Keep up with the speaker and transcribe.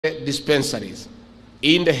dispensaries,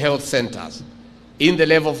 in the health centers, in the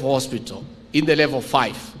level of hospital, in the level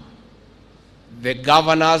 5, the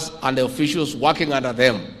governors and the officials working under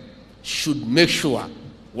them should make sure,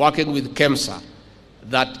 working with KEMSA,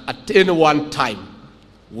 that at any one time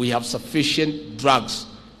we have sufficient drugs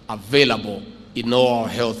available in all our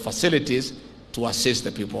health facilities to assist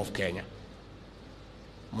the people of Kenya.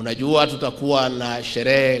 Mnajua tutakuwa na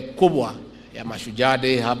sherehe kubwa ya Mashujaa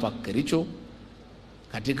Day hapa Kericho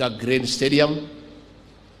katika Green Stadium.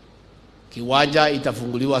 Kiwanja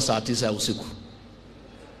itafunguliwa saa 9 ya usiku.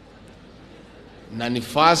 Na ni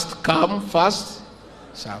first come first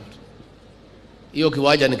served. Hiyo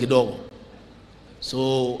kiwanja ni kidogo.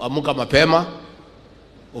 So amuka mapema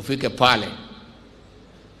ufike pale.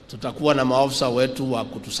 Tutakuwa na maofisa wetu wa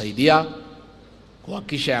kutusaidia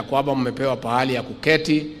kuhakikisha ya kwamba mmepewa pahali ya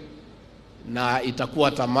kuketi, na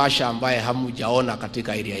itakuwa tamasha ambaye hamujaona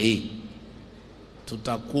katika area hii.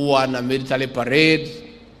 Tutakuwa na military parade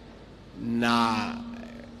na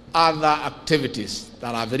other activities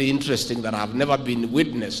that are very interesting that have never been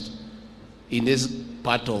witnessed in this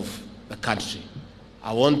part of the country.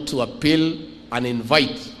 I want to appeal and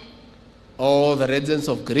invite all the residents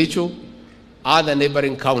of Kericho, other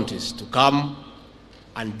neighboring counties, to come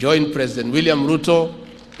and join President William Ruto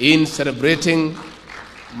in celebrating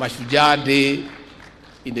Mashujaa Day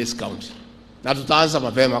in this county. Na tutaanza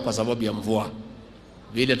mapema kwa sababu ya mvua.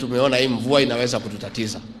 Vile tumeona hii mvua inaweza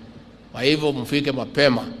kututatiza. Kwa hivyo mfike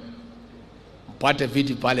mapema, mpate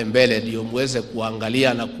viti pale mbele ndio muweze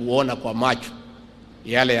kuangalia na kuona kwa macho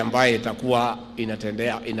yale ambayo itakuwa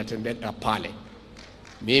inatendeka pale.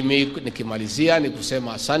 Mimi nikimalizia ni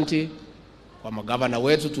kusema asanti kwa magavana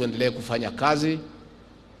wetu, tuendelee kufanya kazi.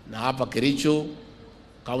 Na hapa Kericho,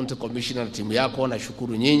 County Commissioner na timu yako, na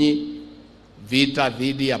shukuru nyinyi. Vita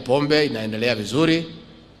dhidi ya pombe inaendelea vizuri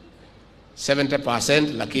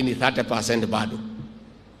 70%, lakini 30% bado.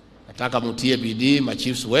 Nataka mutie bidii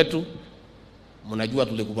machiefs wetu. Mnajua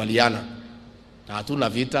tulikubaliana na hatuna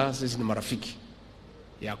vita, sisi ni marafiki,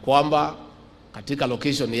 ya kwamba katika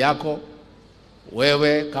location yako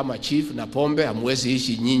wewe kama chief na pombe hamwezi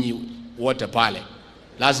ishi nyinyi wote pale,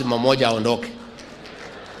 lazima mmoja aondoke.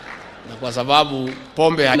 Na kwa sababu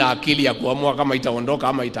pombe hana akili ya kuamua kama itaondoka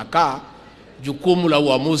ama itakaa, jukumu la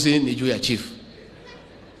uamuzi ni juu ya chief.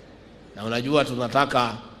 Na unajua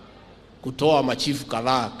tunataka kutoa machifu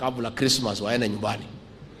kadhaa kabla Christmas waende nyumbani,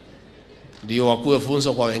 ndio wakuwe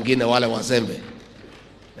funzo kwa wengine wale wazembe.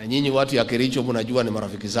 Na nyinyi watu ya Kericho mnajua ni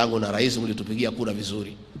marafiki zangu, na rais mlitupigia kura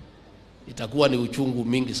vizuri. Itakuwa ni uchungu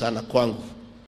mingi sana kwangu